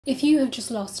If you have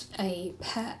just lost a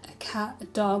pet, a cat, a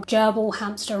dog, gerbil,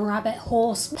 hamster, rabbit,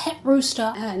 horse, pet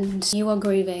rooster, and you are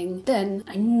grieving, then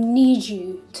I need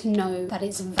you to know that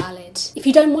it's valid. If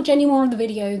you don't watch any more of the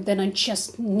video, then I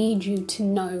just need you to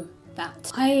know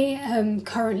that. I am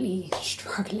currently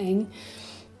struggling.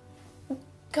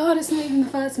 God, it's not even the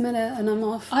first minute and I'm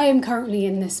off. I am currently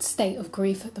in this state of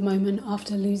grief at the moment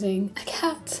after losing a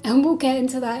cat. And we'll get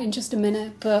into that in just a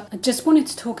minute, but I just wanted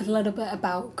to talk a little bit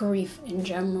about grief in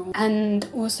general and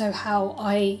also how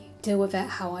I deal with it,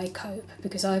 how I cope,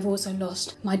 because I've also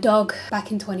lost my dog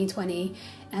back in 2020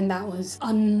 and that was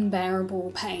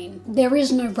unbearable pain. There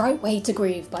is no right way to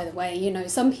grieve, by the way. You know,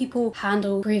 some people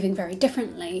handle grieving very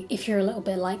differently. If you're a little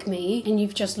bit like me and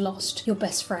you've just lost your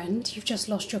best friend, you've just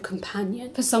lost your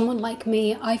companion. For someone like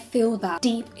me, I feel that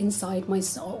deep inside my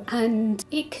soul and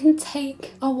it can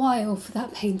take a while for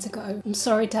that pain to go. I'm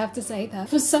sorry to have to say that.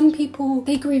 For some people,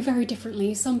 they grieve very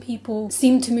differently. Some people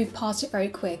seem to move past it very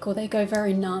quick, or they go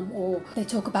very numb, or they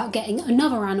talk about getting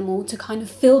another animal to kind of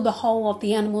fill the hole of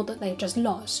the animal that they've just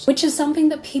lost. Which is something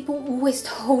that people always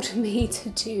told me to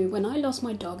do when I lost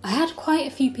my dog. I had quite a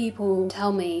few people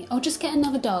tell me, oh, just get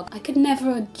another dog. I could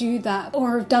never do that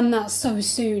or have done that so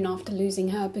soon after losing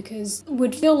her, because it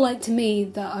would feel like to me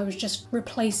that I was just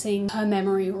replacing her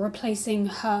memory or replacing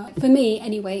her. For me,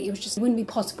 anyway, it wouldn't be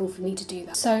possible for me to do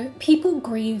that. So people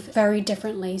grieve very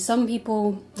differently. Some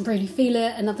people really feel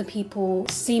it and other people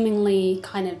seemingly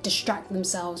kind of distract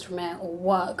themselves from it or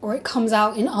work, or it comes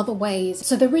out in other ways.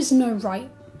 So there is no right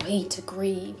way to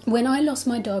grieve. When I lost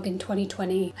my dog in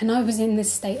 2020 and I was in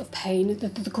this state of pain,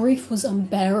 the grief was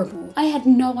unbearable. I had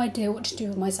no idea what to do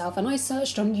with myself, and I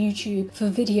searched on YouTube for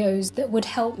videos that would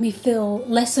help me feel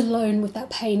less alone with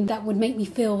that pain, that would make me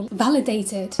feel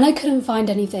validated, and I couldn't find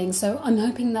anything. So I'm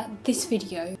hoping that this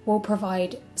video will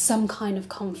provide some kind of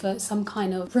comfort, some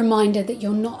kind of reminder that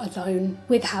you're not alone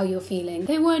with how you're feeling.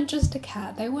 They weren't just a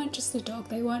cat, they weren't just a dog,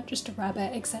 they weren't just a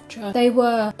rabbit, etc. They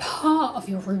were part of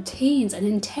your routines, an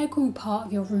integral part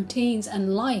of your routines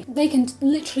and life. They can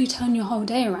literally turn your whole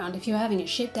day around. If you're having a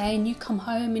shit day and you come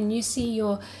home and you see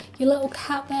your little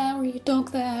cat there or your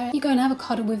dog there, you go and have a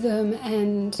cuddle with them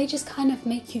and they just kind of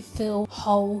make you feel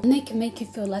whole, and they can make you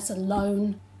feel less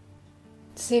alone.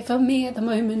 See, for me at the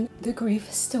moment, the grief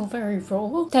is still very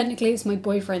raw. Technically it's my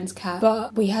boyfriend's cat,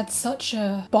 but we had such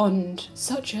a bond,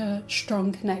 such a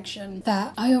strong connection,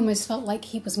 that I almost felt like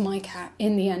he was my cat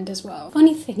in the end as well.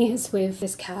 Funny thing is with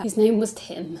this cat, his name was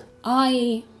Tim.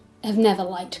 I have never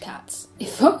liked cats.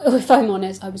 If I'm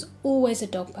honest, I was always a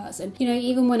dog person. You know,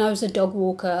 even when I was a dog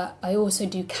walker, I also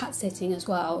do cat sitting as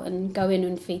well and go in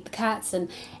and feed the cats, and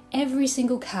every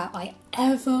single cat I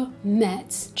ever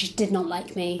met just did not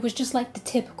like me. It was just like the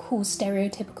typical,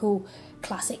 stereotypical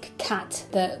classic cat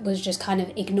that was just kind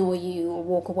of ignore you or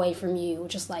walk away from you, or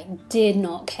just like did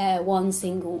not care one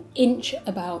single inch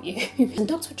about you. And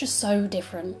dogs were just so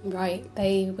different, right?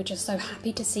 They were just so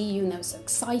happy to see you and they were so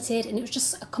excited, and it was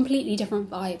just a completely different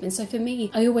vibe. And so for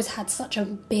me, I always had such a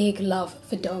big love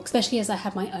for dogs, especially as I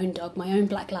had my own dog, my own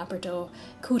black Labrador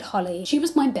called Holly. She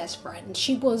was my best friend.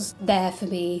 She was there for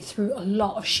me through a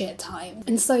lot of shit time.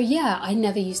 And so yeah, I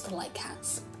never used to like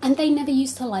cats and they never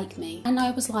used to like me. And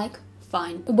I was like,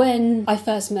 fine. When I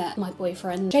first met my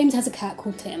boyfriend, James has a cat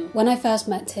called Tim. When I first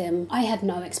met Tim, I had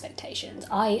no expectations.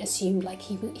 I assumed like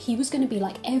he was going to be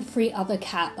like every other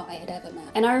cat that I had ever met.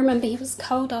 And I remember he was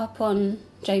curled up on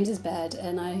James's bed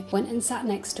and I went and sat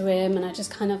next to him and I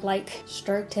just kind of like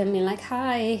stroked him and like,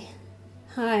 hi.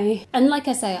 And like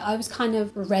I say, I was kind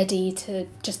of ready to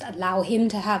just allow him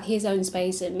to have his own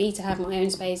space and me to have my own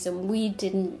space, and we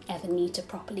didn't ever need to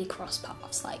properly cross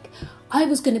paths. Like, I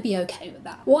was going to be okay with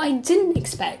that. What I didn't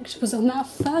expect was on that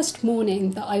first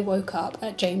morning that I woke up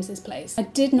at James's place, I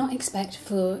did not expect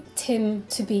for Tim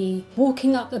to be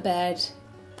walking up the bed,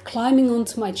 climbing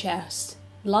onto my chest,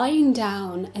 lying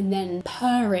down and then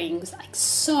purring like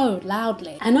so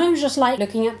loudly. And I was just like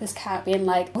looking at this cat being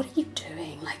like, what are you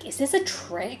doing? Like, is this a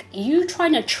trick? Are you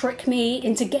trying to trick me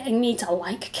into getting me to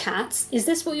like cats? Is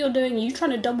this what you're doing? Are you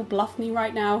trying to double bluff me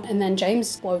right now? And then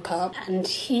James woke up and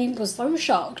he was so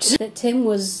shocked that Tim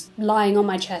was lying on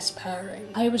my chest purring.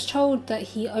 I was told that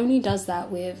he only does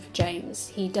that with James.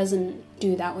 He doesn't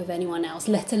do that with anyone else,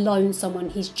 let alone someone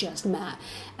he's just met.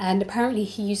 And apparently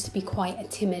he used to be quite a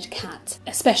timid cat,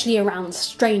 especially around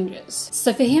strangers.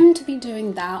 So for him to be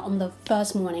doing that on the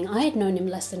first morning, I had known him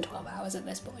less than 12 hours at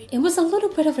this point. It was a little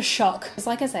bit of a shock, because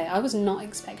like I say, I was not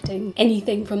expecting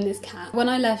anything from this cat. When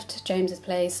I left James's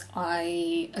place,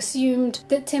 I assumed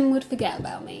that Tim would forget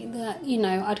about me, that, you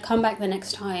know, I'd come back the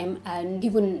next time and he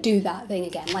wouldn't do that thing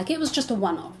again. Like, it was just a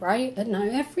one-off, right? But no,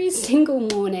 every single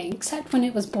morning, except when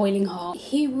it was boiling hot, car,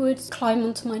 he would climb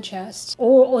onto my chest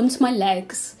or onto my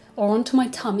legs or onto my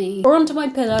tummy or onto my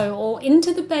pillow or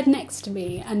into the bed next to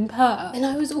me and purr. And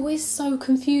I was always so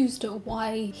confused at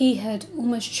why he had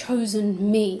almost chosen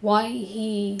me, why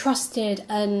he trusted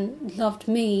and loved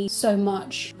me so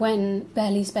much when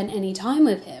barely spent any time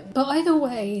with him. But either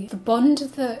way, the bond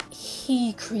that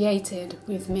he created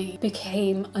with me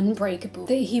became unbreakable.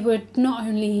 That he would not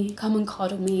only come and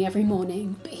cuddle me every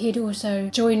morning, but he'd also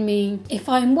join me. If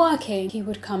I'm working, he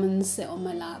would come and sit on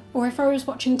my lap. Or if I was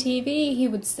watching TV, he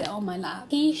would sit on my lap.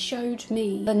 He showed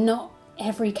me that not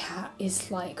every cat is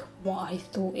like what I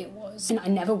thought it was. And I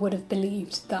never would have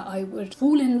believed that I would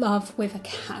fall in love with a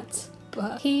cat.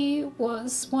 But he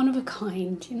was one of a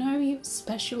kind, you know, he was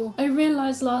special. I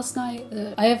realised last night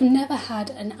that I have never had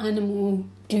an animal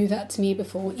do that to me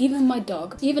before. Even my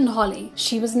dog, even Holly,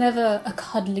 she was never a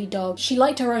cuddly dog. She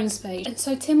liked her own space. And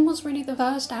so Tim was really the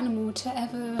first animal to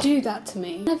ever do that to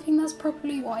me. And I think that's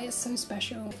probably why it's so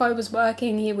special. If I was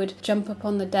working, he would jump up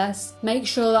on the desk, make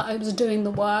sure that I was doing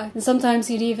the work. And sometimes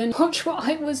he'd even watch what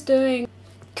I was doing.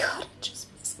 God, I just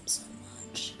miss him so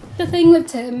much. The thing with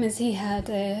Tim is he had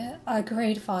a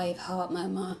grade 5 heart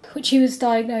murmur, which he was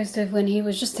diagnosed with when he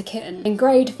was just a kitten. And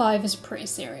grade 5 is pretty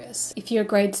serious. If you're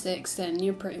grade 6, then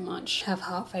you pretty much have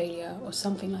heart failure or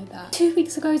something like that. 2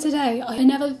 weeks ago today, I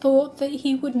never thought that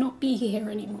he would not be here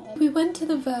anymore. We went to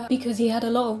the vet because he had a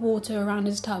lot of water around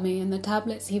his tummy and the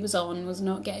tablets he was on was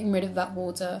not getting rid of that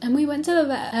water. And we went to the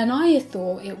vet and I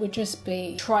thought it would just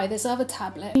be, try this other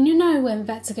tablet. And you know when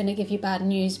vets are going to give you bad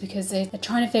news because they're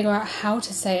trying to figure out how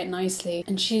to say it nicely.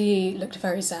 And she looked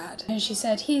very sad. And she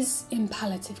said, he's in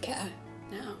palliative care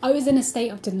now. I was in a state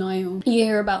of denial. You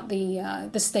hear about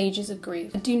the stages of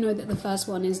grief. I do know that the first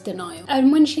one is denial.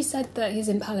 And when she said that he's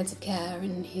in palliative care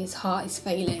and his heart is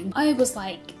failing, I was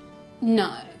like,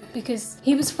 no. Because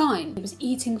he was fine. He was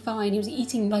eating fine. He was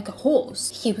eating like a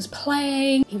horse. He was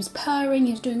playing, he was purring,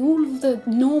 he was doing all of the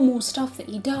normal stuff that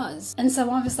he does. And so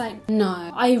I was like,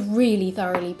 no, I really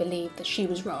thoroughly believed that she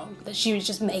was wrong, that she was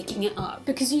just making it up.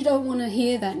 Because you don't want to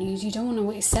hear that news, you don't want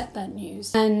to accept that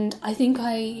news. And I think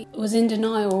I was in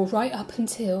denial right up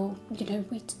until, you know,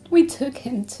 we took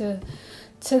him to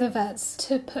the vets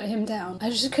to put him down.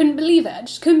 I just couldn't believe it. I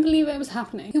just couldn't believe it was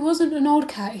happening. He wasn't an old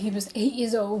cat, he was 8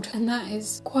 years old, and that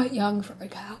is quite young for a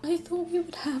cat. I thought we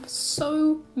would have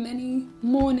so many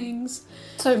mornings,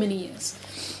 so many years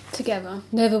together.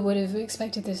 Never would have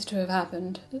expected this to have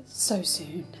happened so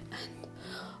soon. And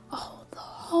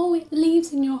oh, it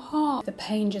leaves in your heart. The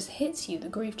pain just hits you, the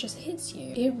grief just hits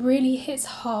you. It really hits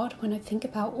hard when I think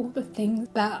about all the things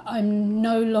that I'm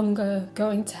no longer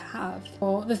going to have,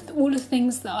 or all the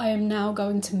things that I am now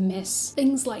going to miss.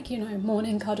 Things like, you know,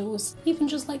 morning cuddles, even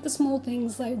just like the small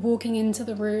things like walking into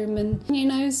the room and, you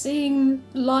know, seeing him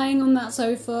lying on that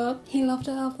sofa. He loved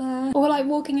it out there. Or like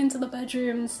walking into the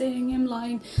bedroom and seeing him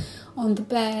lying on the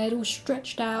bed all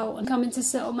stretched out and coming to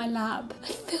sit on my lap.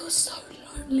 I feel so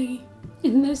lonely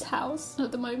in this house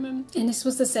at the moment. And this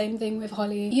was the same thing with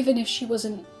Holly. Even if she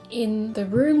wasn't in the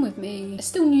room with me, I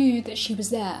still knew that she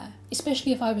was there.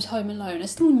 Especially if I was home alone, I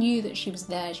still knew that she was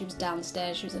there. She was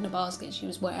downstairs, she was in a basket, she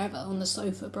was wherever, on the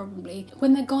sofa probably.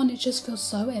 When they're gone, it just feels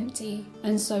so empty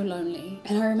and so lonely.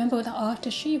 And I remember that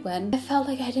after she went, I felt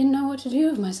like I didn't know what to do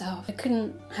with myself. I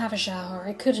couldn't have a shower,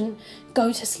 I couldn't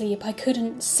go to sleep, I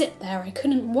couldn't sit there, I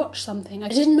couldn't watch something. I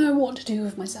didn't know what to do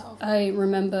with myself. I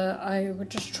remember I would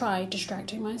just try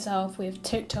distracting myself with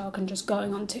TikTok and just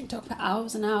going on TikTok for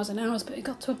hours and hours and hours, but it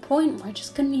got to a point where I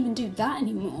just couldn't even do that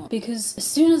anymore. Because as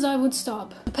soon as I would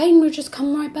stop, the pain would just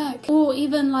come right back. Or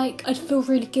even like I'd feel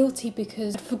really guilty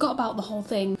because I forgot about the whole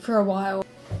thing for a while.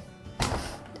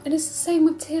 And it's the same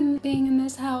with Tim being in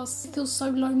this house. It feels so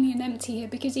lonely and empty here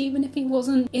because even if he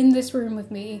wasn't in this room with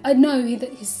me, I know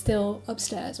that he's still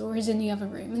upstairs or he's in the other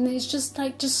room. And there's just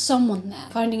like, just someone there.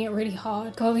 Finding it really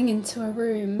hard going into a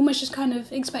room, almost just kind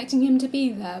of expecting him to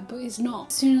be there, but he's not.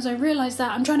 As soon as I realise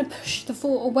that, I'm trying to push the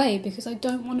thought away because I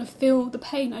don't want to feel the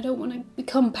pain. I don't want to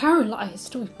become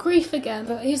paralysed with grief again.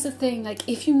 But here's the thing, like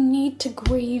if you need to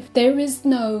grieve, there is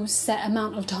no set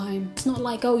amount of time. It's not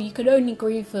like, oh, you could only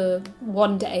grieve for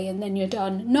one day and then you're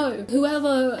done. No,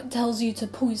 whoever tells you to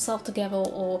pull yourself together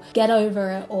or get over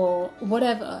it or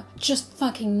whatever, just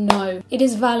fucking know it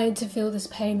is valid to feel this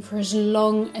pain for as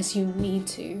long as you need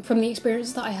to. From the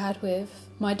experience that I had with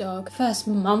my dog. First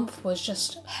month was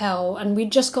just hell, and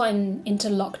we'd just gotten into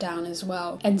lockdown as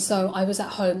well, and so I was at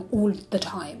home all the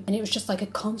time, and it was just like a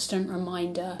constant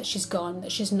reminder that she's gone,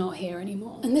 that she's not here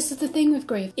anymore. And this is the thing with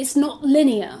grief, it's not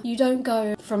linear. You don't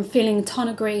go from feeling a ton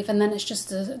of grief and then it's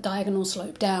just a diagonal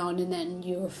slope down and then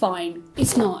you're fine.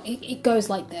 It's not. It goes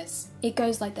like this. It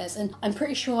goes like this. And I'm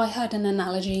pretty sure I heard an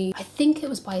analogy, I think it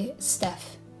was by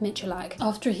Steph Michalak,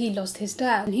 after he lost his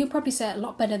dad, and he'll probably say it a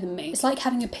lot better than me. It's like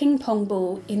having a ping pong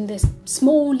ball in this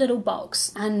small little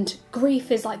box, and grief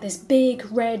is like this big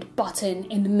red button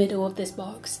in the middle of this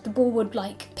box. The ball would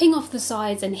like ping off the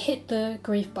sides and hit the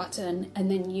grief button,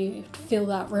 and then you feel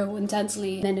that real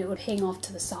intensely, and then it would ping off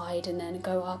to the side and then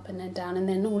go up and then down, and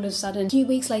then all of a sudden a few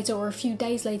weeks later or a few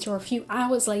days later or a few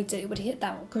hours later it would hit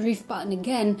that grief button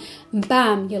again, and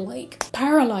bam, you're like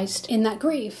paralyzed in that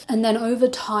grief. And then over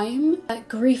time that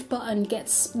grief button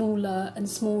gets smaller and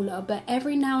smaller, but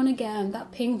every now and again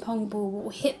that ping pong ball will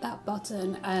hit that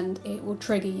button and it will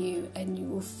trigger you and you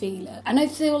will feel it. And I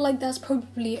feel like that's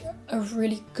probably a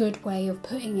really good way of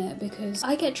putting it, because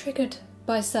I get triggered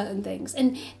by certain things,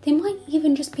 and they might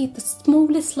even just be the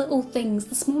smallest little things,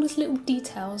 the smallest little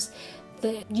details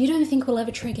that you don't think will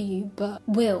ever trigger you, but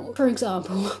will. For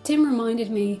example, Tim reminded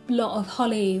me a lot of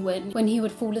Holly when he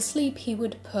would fall asleep, he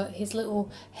would put his little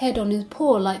head on his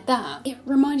paw like that. It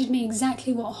reminded me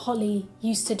exactly what Holly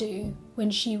used to do when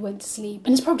she went to sleep.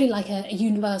 And it's probably like a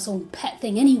universal pet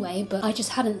thing anyway, but I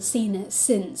just hadn't seen it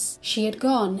since she had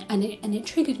gone, and it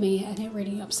triggered me and it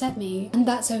really upset me, and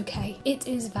that's okay. It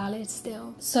is valid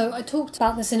still. So I talked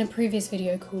about this in a previous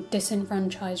video called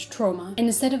disenfranchised trauma, and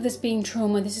instead of this being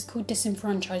trauma, this is called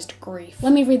disenfranchised grief.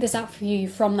 Let me read this out for you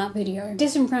from that video.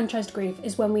 Disenfranchised grief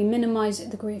is when we minimize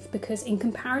the grief because in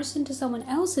comparison to someone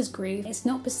else's grief, it's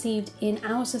not perceived in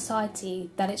our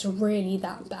society that it's really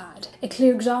that bad. A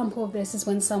clear example of this is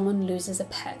when someone loses a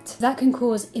pet. That can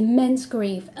cause immense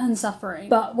grief and suffering,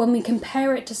 but when we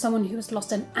compare it to someone who has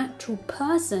lost an actual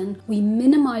person, we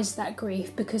minimize that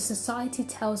grief because society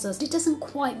tells us it doesn't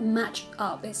quite match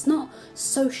up. It's not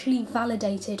socially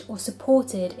validated or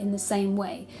supported in the same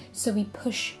way, so we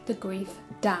push the grief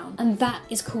down, and that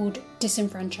is called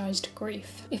disenfranchised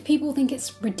grief. If people think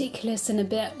it's ridiculous and a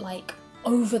bit like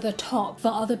over the top for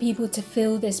other people to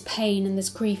feel this pain and this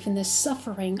grief and this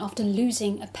suffering after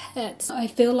losing a pet, I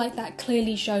feel like that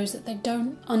clearly shows that they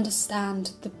don't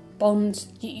understand the bond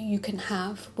you can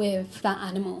have with that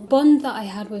animal. The bond that I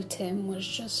had with Tim was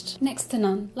just next to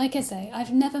none. Like I say,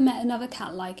 I've never met another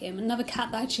cat like him, another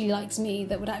cat that actually likes me,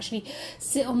 that would actually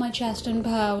sit on my chest and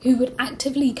purr, who would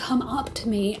actively come up to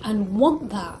me and want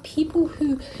that. People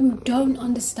who don't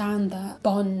understand that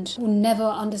bond will never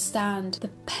understand the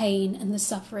pain and the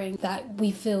suffering that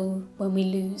we feel when we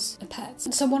lose a pet.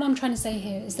 So what I'm trying to say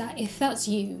here is that if that's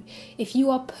you, if you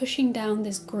are pushing down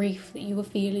this grief that you are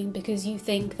feeling because you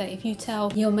think that if you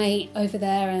tell your mate over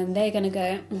there and they're gonna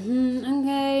go,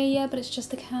 okay, yeah, but it's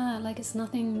just a cat, like it's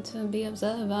nothing to be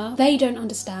upset about. They don't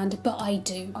understand, but I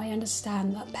do. I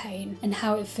understand that pain and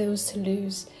how it feels to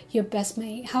lose your best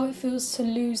mate, how it feels to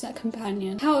lose that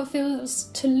companion, how it feels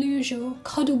to lose your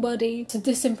cuddle buddy. So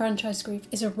disenfranchised grief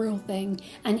is a real thing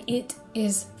and it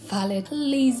is valid.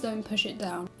 Please don't push it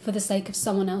down for the sake of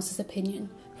someone else's opinion,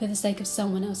 for the sake of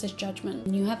someone else's judgment.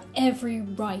 And you have every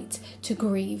right to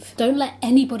grieve. Don't let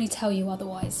anybody tell you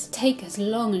otherwise. Take as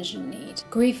long as you need.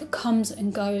 Grief comes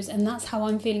and goes, and that's how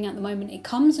I'm feeling at the moment. It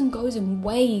comes and goes in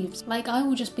waves. Like I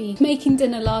will just be making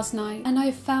dinner last night and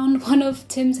I found one of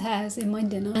Tim's hairs in my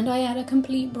dinner and I had a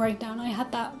complete breakdown. I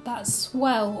had that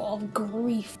swell of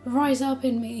grief rise up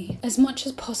in me. As much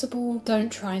as possible,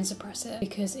 don't try and suppress it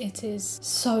because it is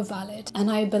so valid,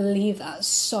 and I believe that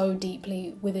so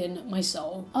deeply within my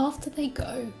soul. After they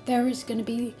go, there is going to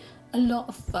be a lot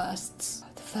of firsts.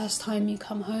 The first time you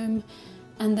come home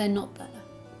and they're not there.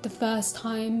 The first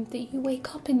time that you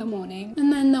wake up in the morning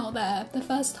and they're not there. The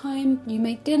first time you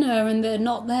make dinner and they're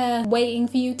not there waiting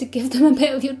for you to give them a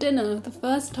bit of your dinner. The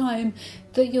first time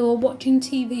that you're watching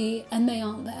TV and they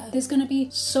aren't there. There's going to be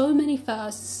so many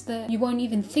firsts that you won't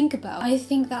even think about. I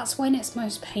think that's when it's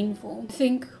most painful. I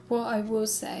think what I will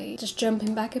say, just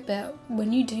jumping back a bit,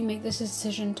 when you do make this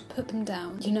decision to put them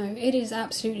down, you know, it is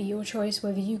absolutely your choice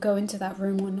whether you go into that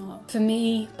room or not. For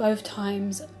me, both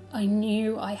times, I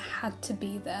knew I had to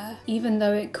be there. Even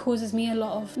though it causes me a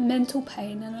lot of mental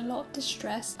pain and a lot of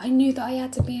distress, I knew that I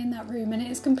had to be in that room, and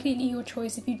it is completely your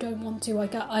choice if you don't want to.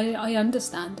 I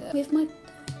understand it.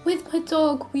 With my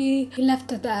dog, we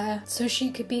left her there so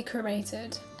she could be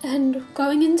cremated. And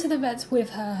going into the vets with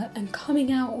her and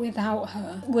coming out without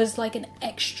her was like an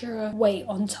extra weight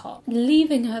on top.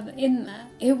 Leaving her in there,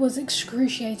 it was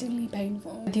excruciatingly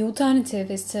painful. The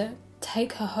alternative is to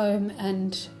take her home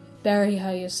and bury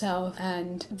her yourself,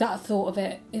 and that thought of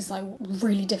it is like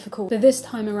really difficult. But this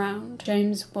time around,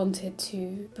 James wanted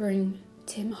to bring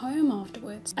Tim home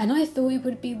afterwards, and I thought it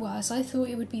would be worse, I thought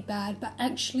it would be bad, but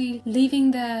actually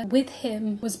leaving there with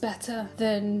him was better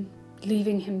than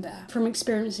leaving him there. From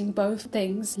experiencing both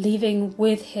things, leaving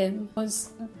with him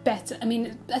was better. I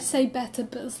mean, I say better,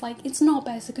 but it's like, it's not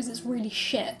better because it's really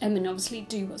shit. I mean, obviously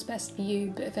do what's best for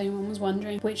you, but if anyone was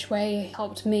wondering which way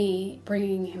helped me,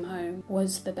 bringing him home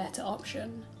was the better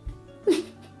option.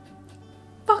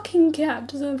 Fucking cat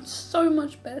deserves so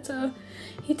much better.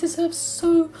 He deserves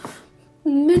so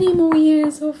many more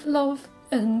years of love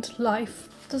and life.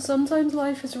 Sometimes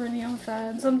life is really unfair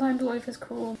and sometimes life is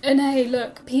cruel. And hey,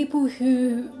 look, people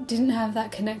who didn't have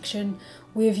that connection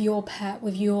with your pet,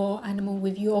 with your animal,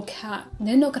 with your cat,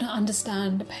 they're not going to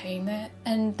understand the pain there,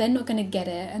 and they're not going to get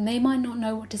it, and they might not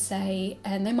know what to say,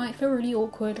 and they might feel really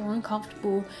awkward or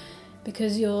uncomfortable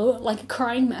because you're like a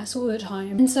crying mess all the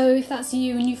time. And so if that's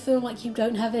you and you feel like you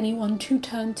don't have anyone to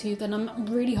turn to, then I'm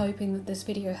really hoping that this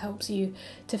video helps you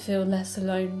to feel less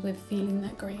alone with feeling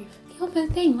that grief. The other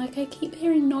thing, like, I keep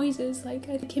hearing noises, like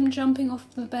him jumping off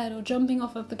the bed or jumping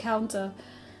off of the counter.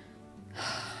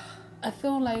 I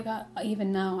feel like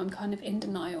even now I'm kind of in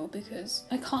denial because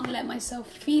I can't let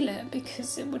myself feel it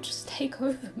because it would just take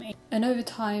over me. And over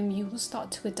time you will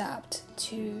start to adapt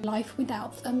to life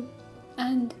without them,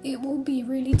 and it will be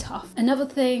really tough. Another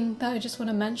thing that I just want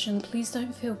to mention, please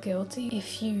don't feel guilty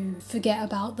if you forget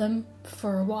about them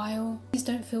for a while. Please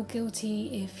don't feel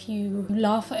guilty if you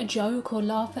laugh at a joke or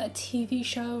laugh at a TV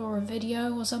show or a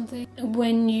video or something.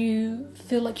 When you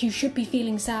feel like you should be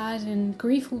feeling sad and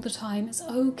grief all the time, it's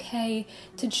okay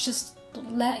to just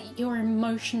let your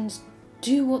emotions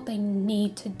do what they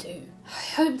need to do.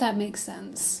 I hope that makes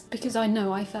sense, because I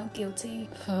know I felt guilty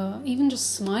for even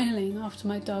just smiling after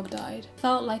my dog died.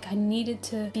 Felt like I needed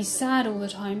to be sad all the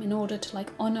time in order to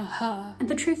like honour her. And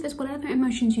the truth is, whatever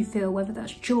emotions you feel, whether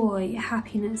that's joy,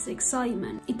 happiness,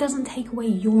 excitement, it doesn't take away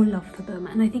your love for them,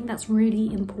 and I think that's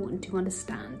really important to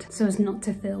understand so as not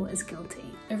to feel as guilty.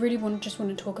 I really just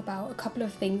want to talk about a couple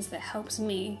of things that helps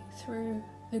me through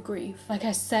the grief. Like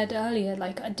I said earlier,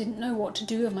 like I didn't know what to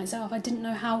do with myself. I didn't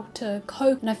know how to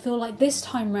cope, and I feel like this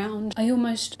time round I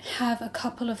almost have a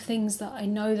couple of things that I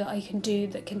know that I can do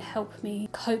that can help me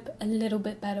cope a little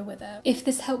bit better with it. If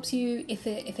this helps you, if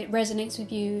it resonates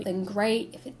with you, then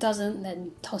great. If it doesn't,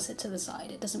 then toss it to the side.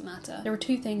 It doesn't matter. There are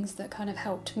two things that kind of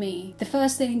helped me. The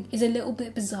first thing is a little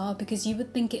bit bizarre because you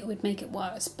would think it would make it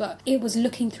worse, but it was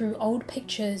looking through old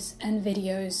pictures and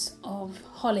videos of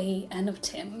Holly and of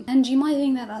Tim. And you might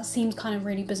think that seems kind of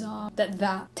really bizarre,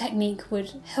 that technique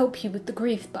would help you with the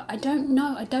grief, but I don't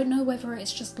know whether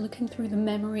it's just looking through the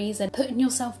memories and putting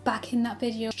yourself back in that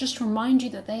video just to remind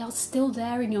you that they are still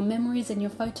there in your memories and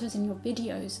your photos and your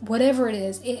videos. Whatever it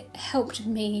is, it helped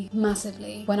me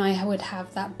massively when I would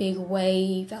have that big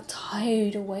wave, that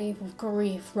tidal wave of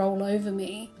grief roll over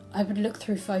me. I would look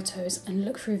through photos and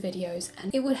look through videos,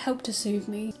 and it would help to soothe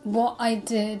me. What I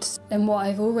did and what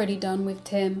I've already done with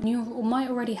Tim, you might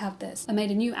already have this. I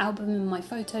made a new album in my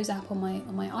Photos app on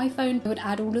my iPhone. I would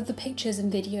add all of the pictures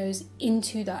and videos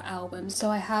into that album. So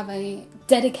I have a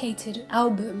dedicated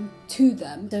album to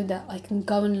them so that I can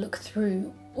go and look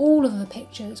through all of the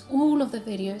pictures, all of the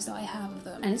videos that I have of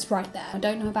them, and it's right there. I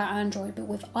don't know about Android, but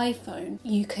with iPhone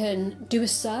you can do a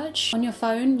search on your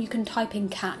phone, you can type in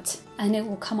cat and it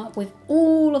will come up with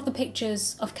all of the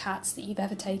pictures of cats that you've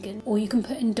ever taken, or you can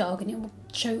put in dog and it will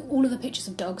show all of the pictures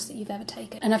of dogs that you've ever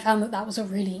taken. And I found that was a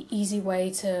really easy way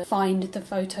to find the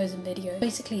photos and videos.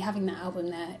 Basically having that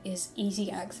album there is easy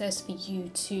access for you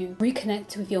to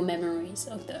reconnect with your memories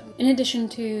of them. In addition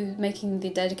to making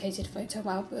the dedicated photo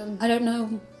album, I don't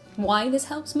know why this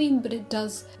helps me, but it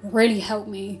does really help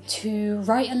me to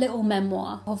write a little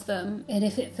memoir of them. And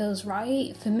if it feels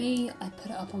right for me, I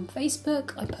put it up on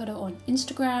Facebook, I put it on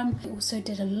Instagram. I also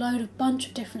did a bunch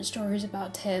of different stories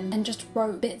about Tim and just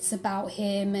wrote bits about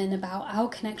him and about our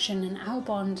connection and our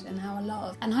bond and our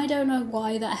love. And I don't know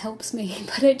why that helps me,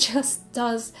 but it just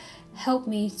does help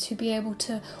me to be able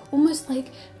to almost like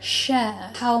share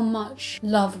how much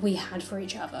love we had for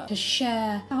each other, to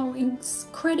share how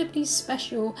incredibly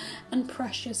special and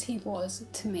precious he was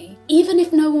to me. Even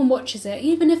if no one watches it,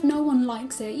 even if no one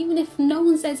likes it, even if no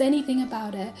one says anything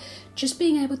about it, just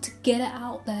being able to get it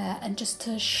out there and just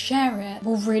to share it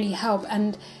will really help.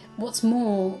 And what's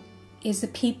more is the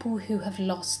people who have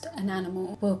lost an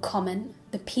animal will comment.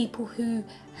 The people who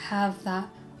have that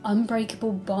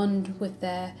unbreakable bond with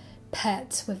their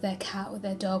pet, with their cat, with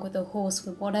their dog, with their horse,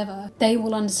 with whatever, they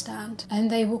will understand and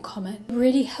they will comment. It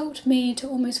really helped me to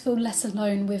almost feel less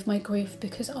alone with my grief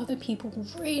because other people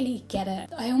really get it.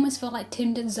 I almost feel like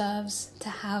Tim deserves to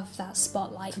have that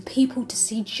spotlight for people to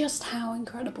see just how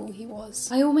incredible he was.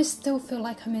 I almost still feel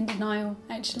like I'm in denial,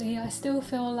 actually. I still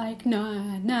feel like,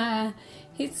 nah,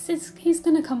 he's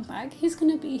gonna come back, he's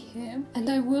gonna be here. And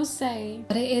I will say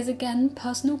that it is, again,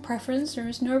 personal preference. There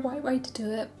is no right way to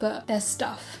do it, but there's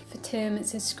stuff. For Tim,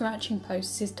 it's his scratching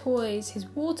posts, his toys, his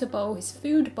water bowl, his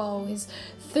food bowl, his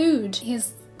food,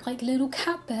 his like little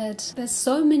cat bed. There's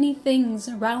so many things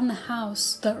around the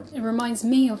house that it reminds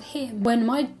me of him. When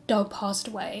my dog passed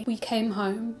away, we came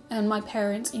home and my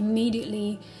parents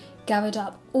immediately gathered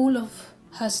up all of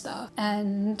her stuff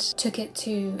and took it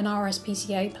to an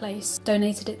RSPCA place,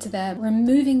 donated it to them.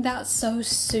 Removing that so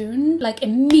soon, like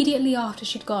immediately after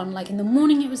she'd gone, like in the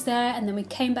morning it was there, and then we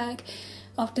came back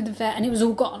after the vet and it was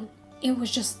all gone. It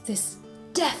was just this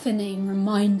deafening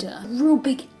reminder, real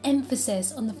big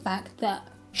emphasis on the fact that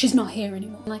she's not here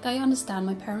anymore. Like, I understand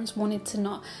my parents wanted to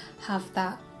not have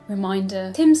that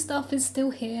reminder. Tim's stuff is still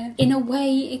here. In a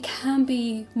way, it can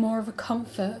be more of a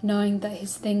comfort knowing that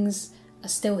his things are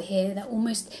still here, that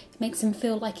almost makes him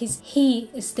feel like he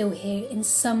is still here in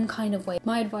some kind of way.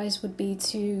 My advice would be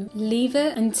to leave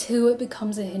it until it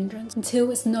becomes a hindrance,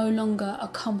 until it's no longer a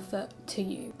comfort to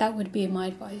you. That would be my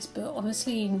advice, but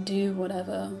obviously do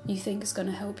whatever you think is going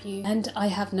to help you. And I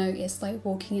have noticed, like,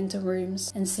 walking into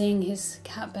rooms and seeing his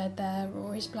cat bed there,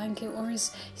 or his blanket, or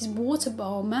his water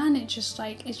bowl, man, it's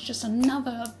just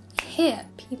another hit.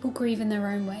 People grieve in their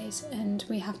own ways, and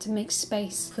we have to make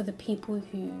space for the people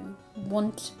who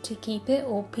want to keep it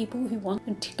or people who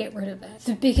want to get rid of it.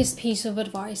 The biggest piece of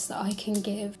advice that I can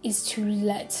give is to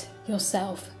let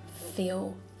yourself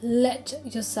feel. Let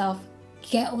yourself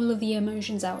get all of the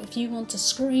emotions out. If you want to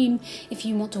scream, if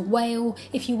you want to wail,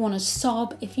 if you want to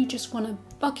sob, if you just want to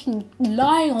fucking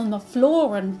lie on the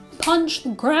floor and punch the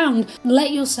ground,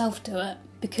 let yourself do it.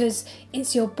 Because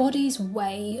it's your body's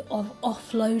way of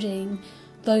offloading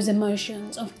those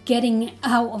emotions, of getting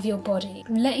out of your body.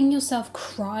 Letting yourself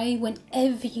cry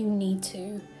whenever you need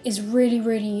to is really,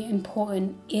 really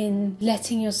important in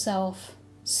letting yourself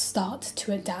start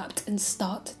to adapt and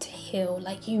start to heal.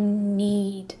 Like, you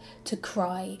need to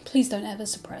cry. Please don't ever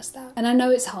suppress that. And I know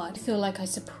it's hard. I feel like I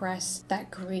suppress that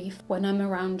grief when I'm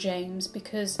around James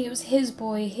because it was his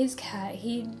boy, his cat.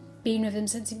 He'd been with him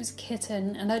since he was a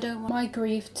kitten, and I don't want my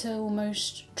grief to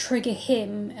almost trigger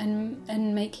him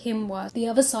and make him worse. The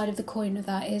other side of the coin of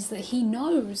that is that he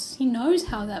knows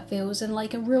how that feels, and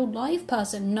like a real life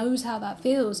person knows how that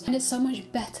feels. And it's so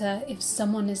much better if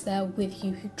someone is there with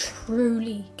you who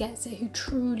truly gets it, who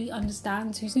truly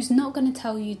understands, who's not going to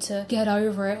tell you to get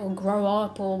over it or grow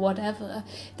up or whatever.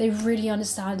 They really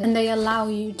understand, and they allow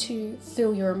you to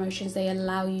feel your emotions, they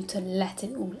allow you to let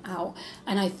it all out.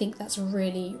 And I think that's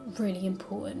really, really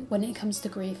important when it comes to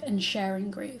grief and sharing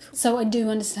grief. So I do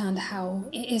understand how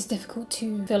it is difficult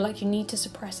to feel like you need to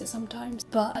suppress it sometimes,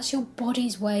 but that's your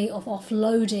body's way of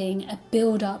offloading a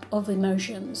build-up of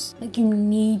emotions. Like, you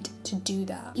need to do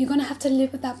that. You're gonna have to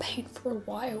live with that pain for a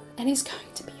while, and it's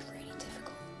going to be really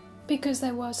difficult because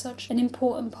they were such an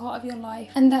important part of your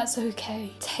life, and that's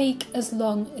okay. Take as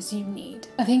long as you need.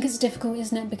 I think it's difficult,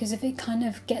 isn't it? Because if it kind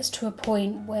of gets to a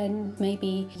point when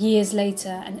maybe years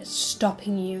later and it's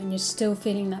stopping you and you're still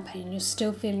feeling that pain, you're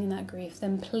still feeling that grief,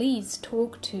 then please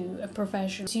talk to a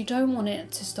professional. You don't want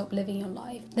it to stop living your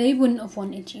life. They wouldn't have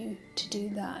wanted you to do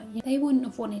that. They wouldn't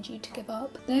have wanted you to give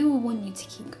up. They will want you to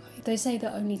keep going. They say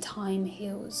that only time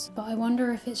heals, but I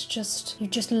wonder if it's just, you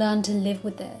just learn to live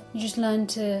with it. You just learn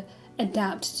to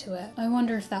adapt to it. I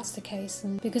wonder if that's the case,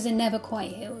 and because it never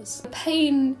quite heals. The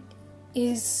pain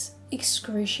is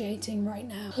excruciating right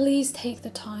now. Please take the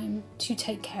time to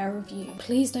take care of you.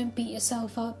 Please don't beat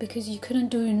yourself up because you couldn't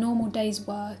do a normal day's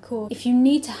work, or if you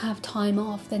need to have time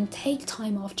off, then take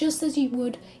time off just as you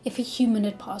would if a human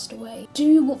had passed away.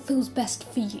 Do what feels best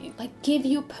for you. Like, give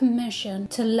your permission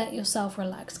to let yourself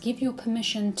relax. Give your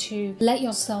permission to let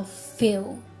yourself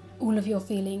feel all of your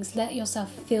feelings. Let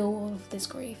yourself feel all of this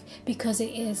grief because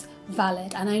it is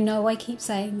valid. And I know I keep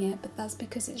saying it, but that's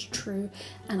because it's true,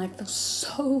 and I feel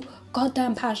so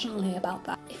goddamn passionately about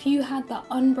that. If you had that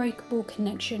unbreakable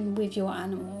connection with your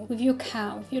animal, with your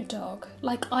cat, with your dog,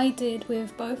 like I did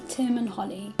with both Tim and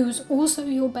Holly, who's also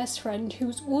your best friend,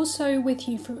 who's also with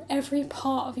you through every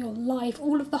part of your life,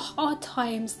 all of the hard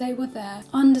times, they were there.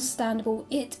 Understandable.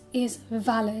 It is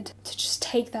valid to just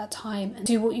take that time and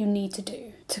do what you need to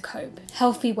do to cope,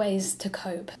 healthy ways to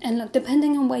cope. And look,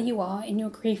 depending on where you are in your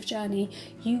grief journey,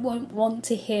 you won't want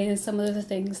to hear some of the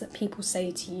things that people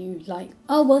say to you, like,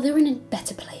 oh, well, they're in a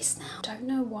better place now. Don't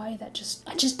know why, I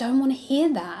just don't want to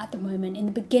hear that at the moment in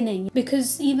the beginning,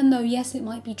 because even though, yes, it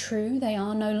might be true, they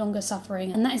are no longer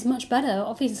suffering, and that is much better,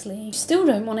 obviously, you still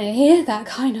don't want to hear that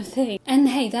kind of thing. And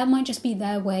hey, that might just be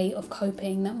their way of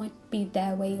coping, that might be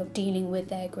their way of dealing with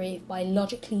their grief by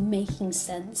logically making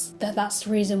sense that that's the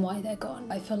reason why they're gone.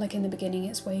 I feel like in the beginning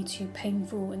it's way too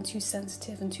painful and too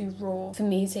sensitive and too raw for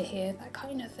me to hear that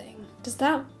kind of thing. Does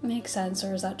that make sense,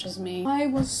 or is that just me? I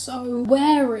was so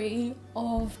wary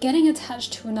of getting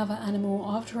attached to another animal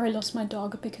after I lost my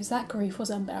dog because that grief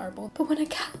was unbearable. But when a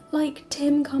cat like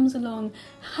Tim comes along,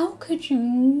 how could you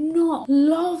not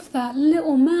love that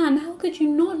little man? How could you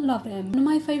not love him? One of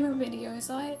my favourite videos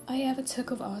I ever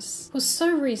took of us was so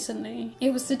recently.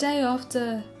 It was the day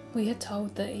after we had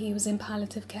told that he was in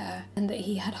palliative care and that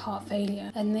he had heart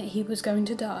failure and that he was going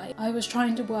to die. I was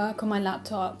trying to work on my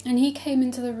laptop and he came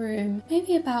into the room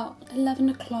maybe about 11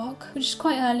 o'clock, which is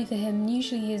quite early for him.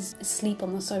 Usually he's asleep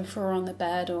on the sofa or on the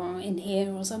bed or in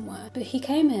here or somewhere. But he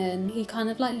came in, he kind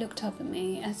of like looked up at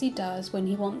me, as he does when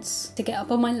he wants to get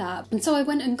up on my lap. And so I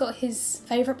went and got his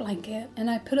favourite blanket and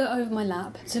I put it over my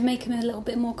lap to make him a little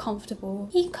bit more comfortable.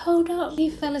 He curled up, he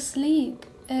fell asleep.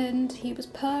 And he was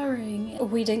purring.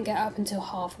 We didn't get up until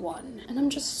 1:30. And I'm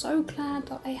just so glad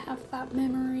that I have that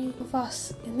memory of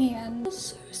us in the end. It was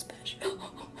so special.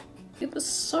 It was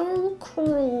so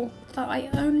cruel that I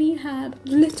only had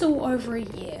little over a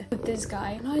year with this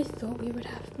guy. And I thought we would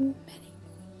have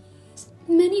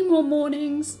many more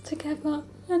mornings together.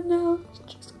 And now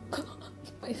it's just gone.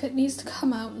 If it needs to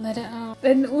come out, let it out.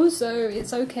 And also,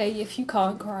 it's okay if you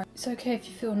can't cry. It's okay if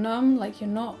you feel numb, like you're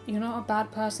not a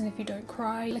bad person if you don't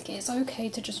cry. Like, it's okay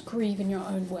to just grieve in your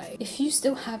own way. If you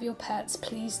still have your pets,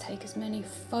 please take as many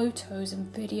photos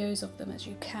and videos of them as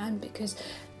you can, because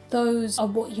those are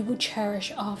what you will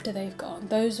cherish after they've gone.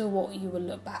 Those are what you will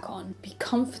look back on, be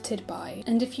comforted by.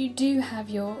 And if you do have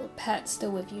your pet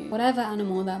still with you, whatever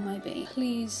animal that might be,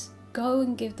 please go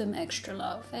and give them extra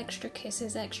love, extra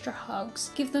kisses, extra hugs.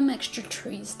 Give them extra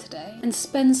treats today and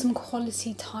spend some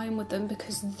quality time with them,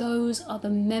 because those are the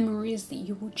memories that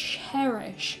you will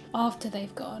cherish after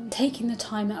they've gone. Taking the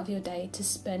time out of your day to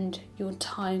spend your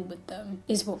time with them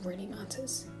is what really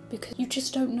matters, because you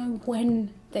just don't know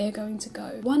when they're going to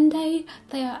go. One day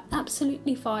they are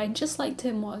absolutely fine, just like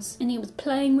Tim was, and he was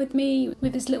playing with me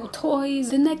with his little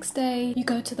toys. The next day you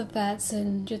go to the vets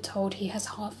and you're told he has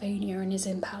heart failure and is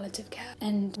in palliative care,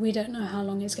 and we don't know how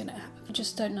long it's gonna happen. We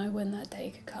just don't know when that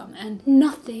day could come, and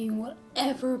nothing will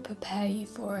ever prepare you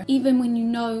for it, even when you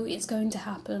know it's going to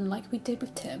happen, like we did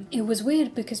with Tim. It was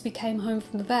weird because we came home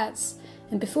from the vets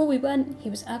and before we went he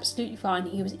was absolutely fine.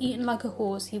 He was eating like a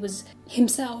horse, he was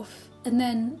himself. And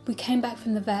then we came back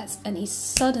from the vets and he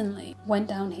suddenly went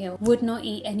downhill, would not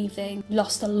eat anything,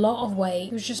 lost a lot of weight.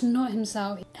 He was just not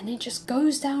himself. And it just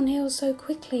goes downhill so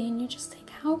quickly and you just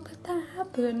think, how could that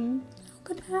happen? How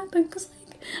could that happen? Because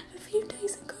like a few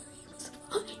days ago he was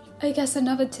fine. I guess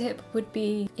another tip would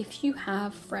be, if you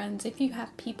have friends, if you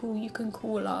have people you can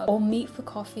call up or meet for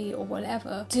coffee or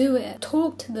whatever, do it.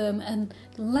 Talk to them and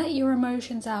let your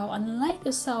emotions out and let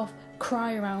yourself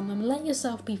cry around them, let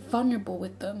yourself be vulnerable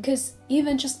with them, because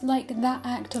even just like that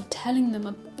act of telling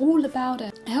them all about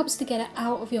it helps to get it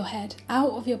out of your head,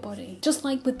 out of your body. Just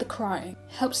like with the crying,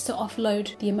 helps to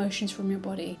offload the emotions from your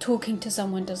body. Talking to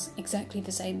someone does exactly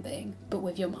the same thing, but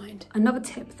with your mind. Another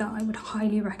tip that I would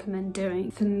highly recommend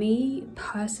doing, for me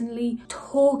personally,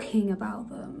 talking about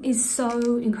them is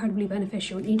so incredibly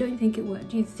beneficial. And you don't think it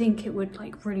would, you think it would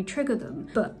like really trigger them,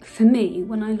 but for me,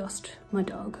 when I lost my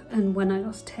dog and when I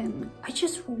lost him, I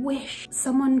just wish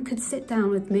someone could sit down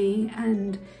with me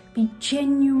and be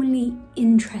genuinely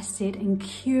interested and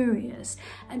curious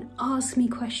and ask me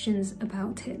questions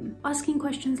about him. Asking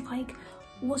questions like,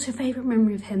 what's your favourite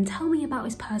memory of him? Tell me about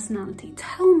his personality.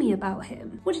 Tell me about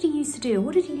him. What did he used to do?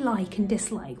 What did he like and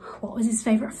dislike? What was his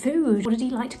favourite food? What did he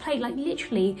like to play? Like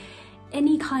literally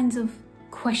any kinds of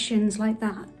questions like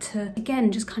that, to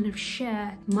again just kind of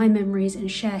share my memories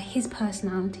and share his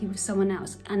personality with someone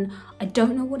else. And I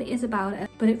don't know what it is about it,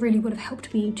 but it really would have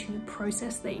helped me to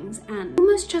process things and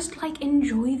almost just like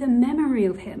enjoy the memory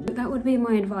of him. That would be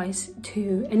my advice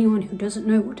to anyone who doesn't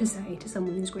know what to say to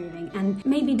someone who's grieving. And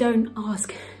maybe don't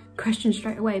ask questions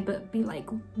straight away, but be like,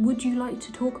 would you like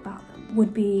to talk about them?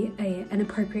 Would be an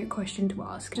appropriate question to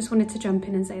ask. Just wanted to jump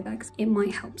in and say that because it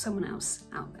might help someone else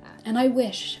out there. And I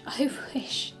wish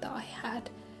that I had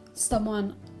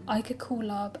someone I could call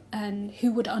up and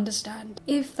who would understand.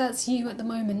 If that's you at the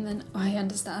moment, then I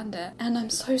understand it. And I'm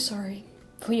so sorry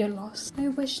for your loss. I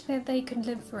wish that they could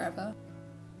live forever.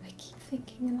 I keep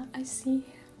thinking that I see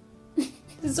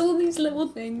there's all these little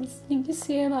things you can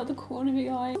see out the corner of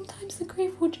your eye. Sometimes the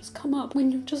grief will just come up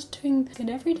when you're just doing an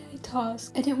everyday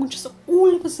task, and it will just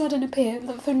all of a sudden appear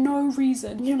for no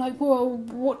reason. And you're like, whoa,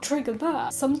 what triggered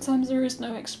that? Sometimes there is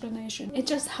no explanation. It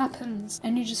just happens,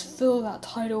 and you just feel that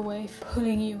tidal wave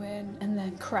pulling you in and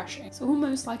then crashing. It's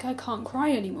almost like I can't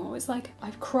cry anymore. It's like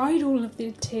I've cried all of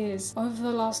the tears over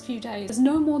the last few days. There's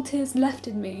no more tears left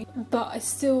in me, but I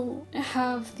still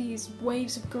have these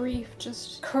waves of grief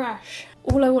just crash.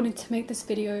 All I wanted to make this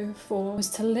video for was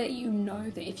to let you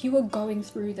know that if you are going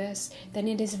through this, then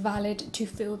it is valid to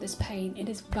feel this pain. It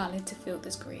is valid to feel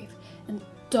this grief. And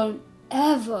don't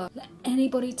ever let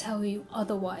anybody tell you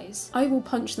otherwise. I will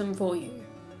punch them for you.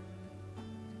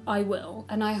 I will.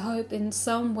 And I hope in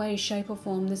some way, shape or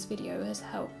form this video has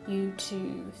helped you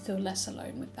to feel less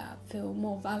alone with that, feel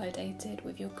more validated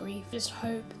with your grief. Just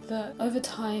hope that over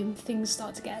time things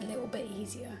start to get a little bit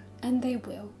easier. And they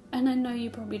will. And I know you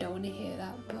probably don't want to hear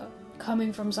that, but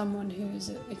coming from someone who's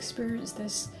experienced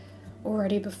this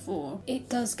already before, it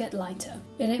does get lighter.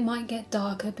 And it might get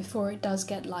darker before it does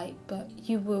get light, but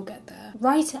you will get there.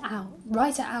 Write it out.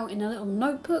 Write it out in a little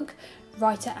notebook.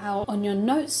 Write it out on your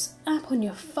notes app on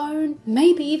your phone.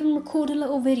 Maybe even record a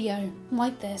little video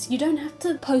like this. You don't have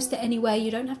to post it anywhere.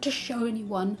 You don't have to show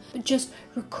anyone, but just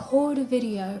record a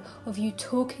video of you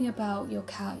talking about your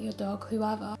cat, your dog,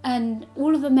 whoever, and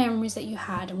all of the memories that you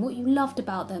had and what you loved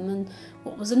about them and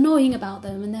what was annoying about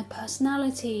them and their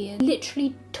personality, and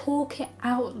literally talk it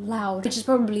out loud, which is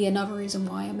probably another reason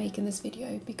why I'm making this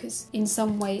video, because in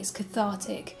some way it's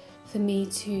cathartic for me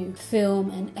to film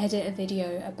and edit a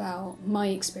video about my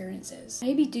experiences.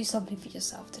 Maybe do something for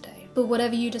yourself today. But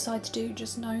whatever you decide to do,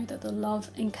 just know that the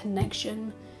love and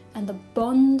connection and the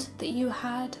bond that you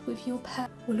had with your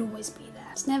pet will always be there.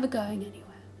 It's never going anywhere.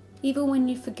 Even when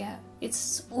you forget,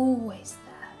 it's always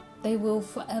there. They will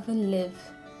forever live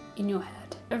in your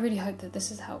head. I really hope that this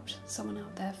has helped someone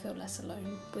out there feel less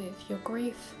alone with your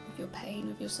grief, with your pain,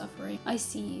 with your suffering. I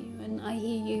see you and I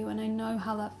hear you and I know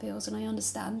how that feels and I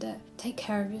understand it. Take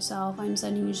care of yourself. I'm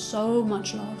sending you so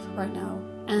much love right now,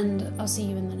 and I'll see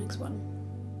you in the next one.